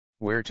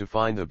Where to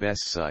find the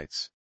best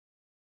sites.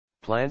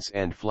 Plants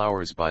and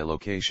flowers by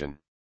location.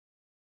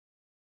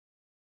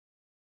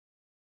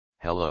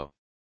 Hello.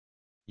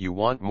 You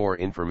want more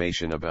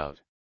information about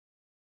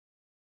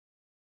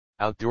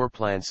outdoor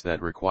plants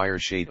that require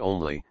shade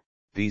only?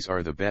 These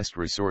are the best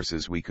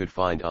resources we could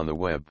find on the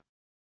web.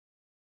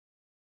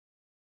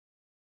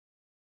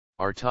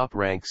 Our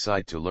top-ranked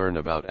site to learn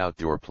about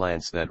outdoor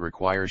plants that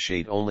require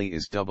shade only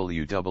is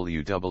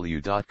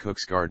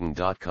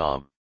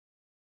www.cooksgarden.com.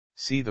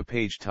 See the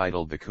page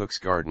titled The Cook's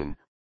Garden,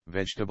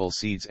 Vegetable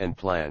Seeds and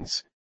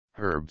Plants,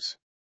 Herbs.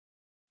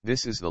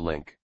 This is the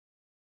link.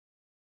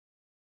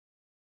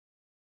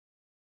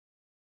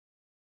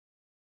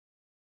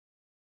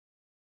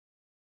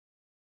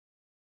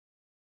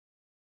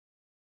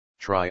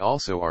 Try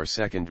also our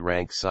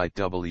second-ranked site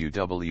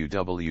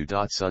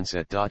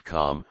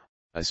www.sunset.com,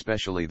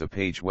 especially the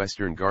page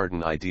Western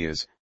Garden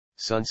Ideas,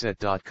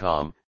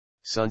 sunset.com,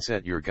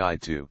 Sunset your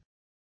guide to.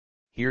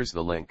 Here's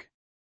the link.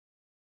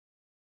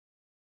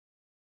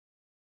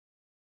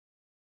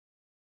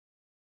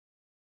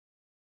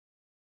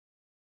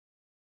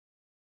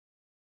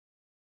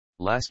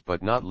 Last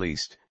but not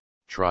least,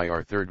 try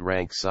our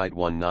third-ranked site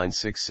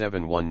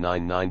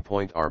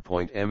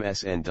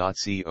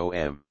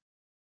 1967199.r.msn.com.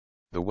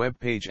 The web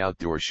page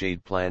Outdoor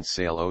Shade Plants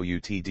Sale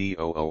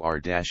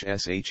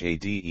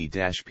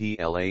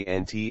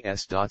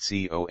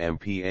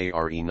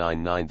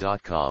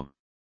outdoor-shade-plants.compare99.com.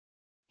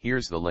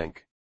 Here's the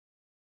link.